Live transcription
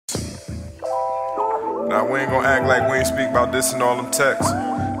Now we ain't gonna act like we ain't speak about this in all them texts.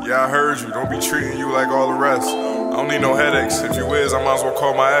 Yeah, I heard you, don't be treating you like all the rest. I don't need no headaches, if you is, I might as well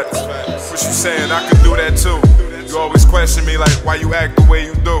call my ex. What you saying, I could do that too. You always question me like, why you act the way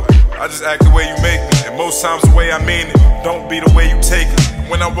you do? I just act the way you make me, and most times the way I mean it. Don't be the way you take it.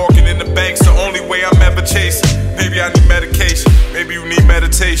 When I'm walking in the bank's the only way I'm ever chasing. Maybe I need medication, maybe you need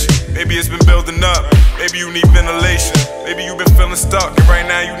meditation. Maybe it's been building up, maybe you need ventilation. Maybe you've been feeling stuck, and right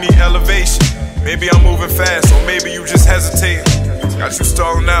now you need elevation. Maybe I'm moving fast, or maybe you just hesitating. Got you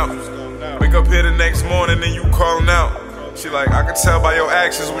stalling out. Wake up here the next morning and you calling out. She like, I can tell by your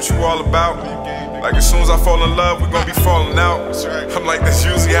actions what you all about. Like as soon as I fall in love, we gon' be falling out. I'm like, that's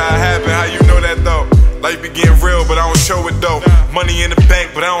usually how it happen. How you know that though? Life be getting real, but I don't show it though. Money in the bank,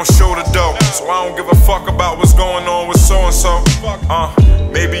 but I don't show the dough. So I don't give a fuck about what's going on with so-and-so.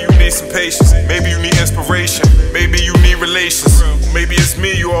 Maybe you need some patience. Maybe you need inspiration. Maybe you need relations. Maybe it's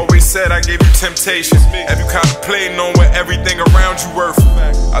me, you always said I gave you temptation. Have you contemplating on what everything around you worth?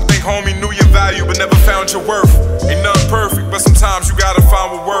 I think homie knew your value but never found your worth. Ain't nothing perfect, but sometimes you gotta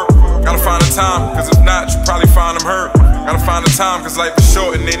find what work. Gotta find the time, cause if not, you probably find them hurt. Gotta find the time, cause life is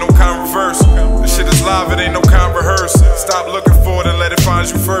short and ain't no kind of reverse. This shit is live, it ain't no kind of rehearse. Stop looking for it and let it find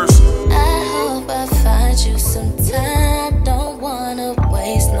you first. I hope I find you sometime. Don't wanna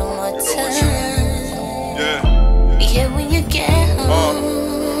waste no more time. Yeah. Be here when you get home.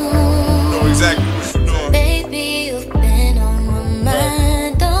 Know exactly what you're doing. Baby, you've been on my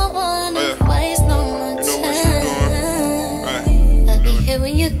mind. Don't wanna waste no more time. I'll be here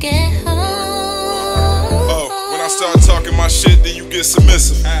when you get home. When I start talking my shit, then you get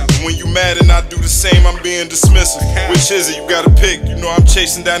submissive. And when you mad and I do the same, I'm being dismissive. Which is it? You gotta pick. You know I'm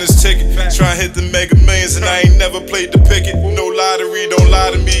chasing down this ticket, trying to hit the mega millions, and I ain't never played the picket. No lottery, don't lie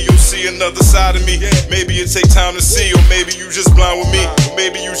to me. You'll see another side of me. Maybe it take time to see, or maybe you just blind with me. Or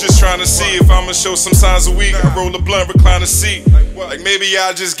maybe you just trying to see if I'ma show some signs of weak. I roll a blunt, recline a seat. Like maybe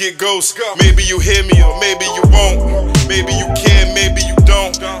I just get ghost. Maybe you hear me, or maybe you won't. Maybe you care, maybe you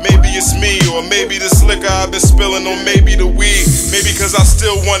don't. Maybe it's me, or maybe this liquor I've been spilling, or maybe the weed. Maybe cause I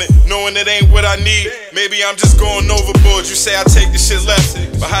still want it, knowing it ain't what I need. Maybe I'm just going overboard. You say I take the shit left,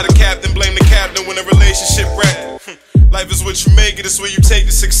 but how the captain blame the captain when a relationship wrecked? Life is what you make it, it's where you take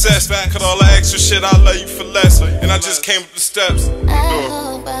the success. Cut all the extra shit, I love you for less. And I just came up the steps. I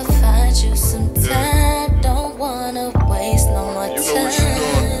hope I find you sometime. Don't wanna waste no more time. You know what you're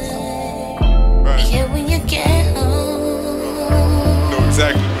doing. Be here when you get home. You know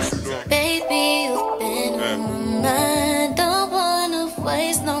exactly what you're doing. Baby, you've been on my mind. Don't wanna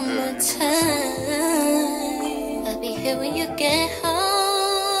waste no more time. I'll be here when you get home.